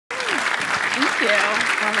Thank you.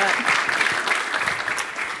 Love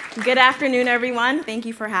it. Good afternoon, everyone. Thank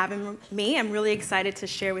you for having me. I'm really excited to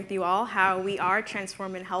share with you all how we are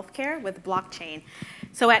transforming healthcare with blockchain.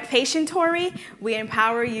 So at Patientory, we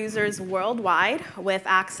empower users worldwide with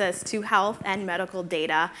access to health and medical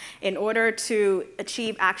data in order to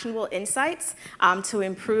achieve actionable insights to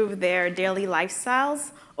improve their daily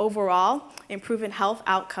lifestyles, overall, improving health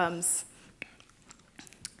outcomes.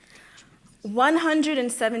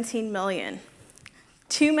 117 million.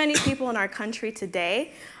 Too many people in our country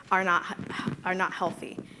today are not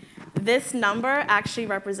healthy. This number actually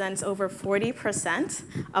represents over 40%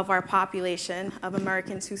 of our population of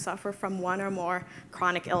Americans who suffer from one or more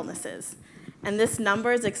chronic illnesses. And this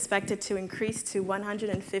number is expected to increase to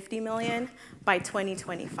 150 million by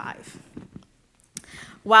 2025.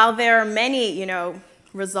 While there are many,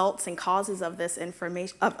 results and causes of this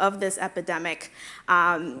epidemic,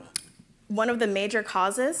 one of the major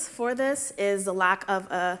causes for this is the lack of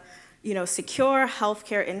a secure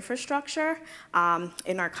healthcare infrastructure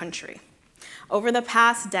in our country. Over the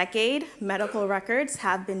past decade, medical records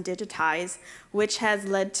have been digitized, which has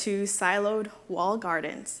led to siloed walled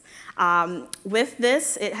gardens. With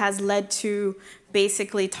this, it has led to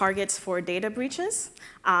basically targets for data breaches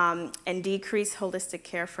and decreased holistic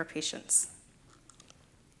care for patients.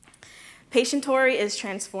 Patientory is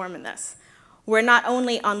transforming this. We're not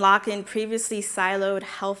only unlocking previously siloed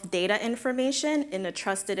health data information in a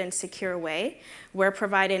trusted and secure way, we're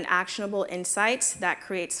providing actionable insights that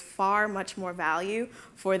creates far much more value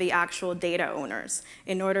for the actual data owners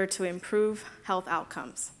in order to improve health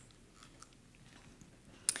outcomes.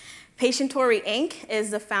 Patientory Inc.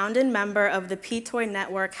 is the founding member of the Patientory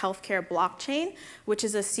Network Healthcare Blockchain, which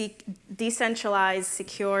is a decentralized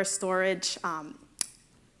secure storage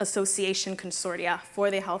association consortia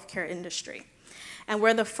for the healthcare industry. And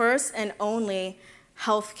we're the first and only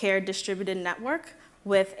healthcare distributed network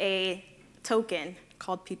with a token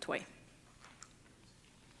called Patientory.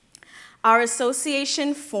 Our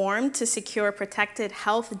association formed to secure protected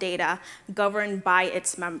health data governed by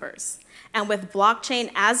its members. And with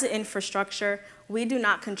blockchain as the infrastructure, we do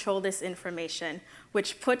not control this information,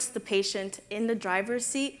 which puts the patient in the driver's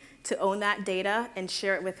seat to own that data and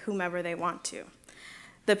share it with whomever they want to.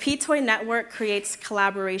 The Patientory network creates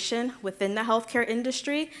collaboration within the healthcare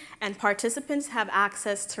industry, and participants have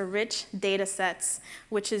access to rich data sets,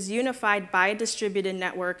 which is unified by a distributed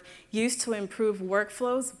network used to improve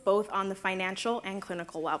workflows both on the financial and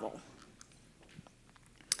clinical level.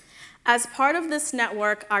 As part of this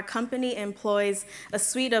network, our company employs a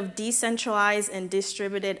suite of decentralized and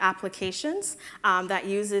distributed applications that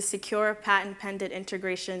uses secure patent-pending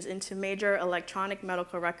integrations into major electronic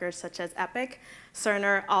medical records such as Epic,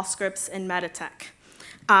 Cerner, Allscripts, and Meditech.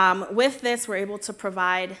 With this, we're able to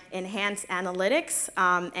provide enhanced analytics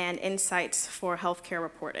and insights for healthcare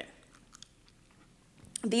reporting.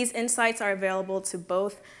 These insights are available to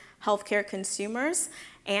both healthcare consumers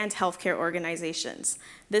and healthcare organizations.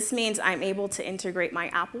 This means I'm able to integrate my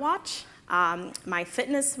Apple Watch, my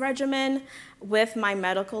fitness regimen with my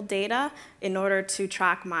medical data in order to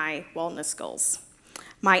track my wellness goals.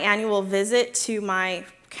 My annual visit to my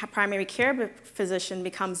primary care physician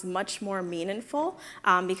becomes much more meaningful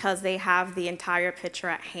because they have the entire picture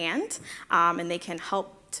at hand and they can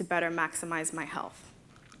help to better maximize my health.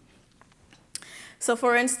 So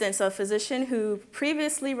for instance, a physician who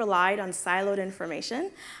previously relied on siloed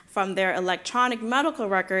information from their electronic medical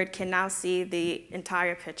record can now see the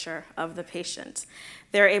entire picture of the patient.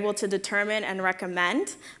 They're able to determine and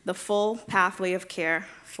recommend the full pathway of care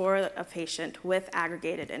for a patient with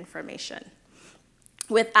aggregated information.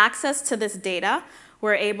 With access to this data,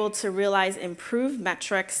 we're able to realize improved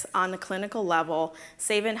metrics on the clinical level,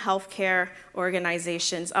 saving healthcare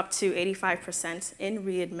organizations up to 85% in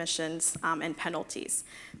readmissions and penalties.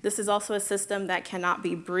 This is also a system that cannot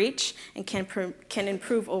be breached and can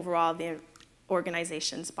improve overall the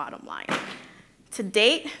organization's bottom line. To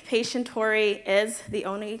date, Patientory is the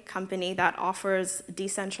only company that offers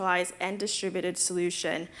decentralized and distributed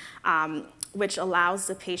solution which allows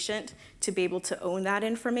the patient to be able to own that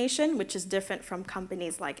information, which is different from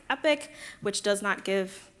companies like Epic, which does not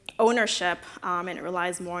give ownership and it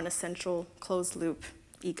relies more on a central closed-loop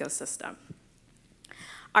ecosystem.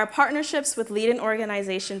 Our partnerships with leading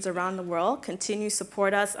organizations around the world continue to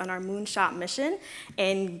support us on our moonshot mission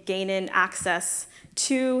in gaining access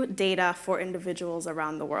to data for individuals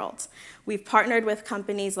around the world. We've partnered with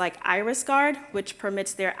companies like IrisGuard, which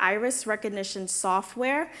permits their iris recognition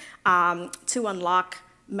software to unlock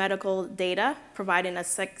medical data, providing a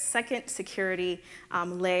second security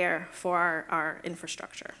layer for our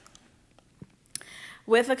infrastructure.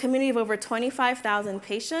 With a community of over 25,000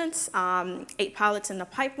 patients, 8 pilots in the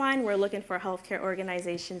pipeline, we're looking for healthcare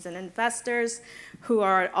organizations and investors who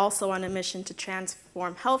are also on a mission to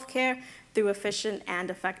transform healthcare through efficient and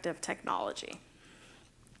effective technology.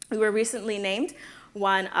 We were recently named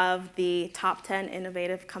one of the top 10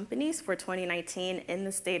 innovative companies for 2019 in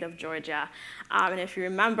the state of Georgia. And if you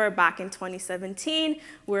remember, back in 2017,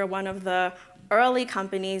 we were one of the early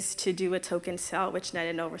companies to do a token sale, which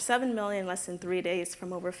netted over $7 million in less than 3 days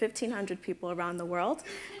from over 1,500 people around the world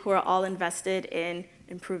who are all invested in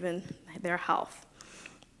improving their health.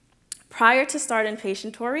 Prior to starting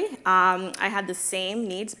Patientory, I had the same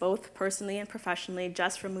needs, both personally and professionally,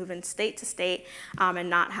 just from moving state to state and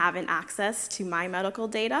not having access to my medical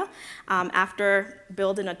data. After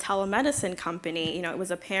building a telemedicine company, it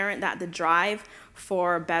was apparent that the drive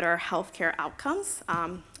for better healthcare outcomes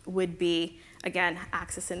would be, again,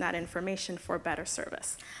 accessing that information for better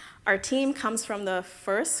service. Our team comes from the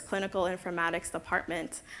first clinical informatics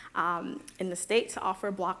department in the state to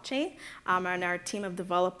offer blockchain, and our team of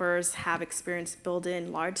developers have experience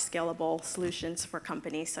building large scalable solutions for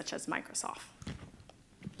companies such as Microsoft.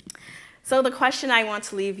 So the question I want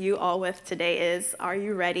to leave you all with today is, are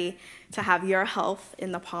you ready to have your health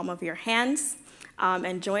in the palm of your hands?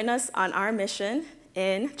 And join us on our mission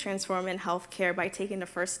in transforming healthcare by taking the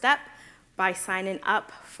first step by signing up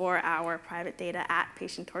for our private data at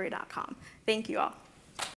patientory.com. Thank you all.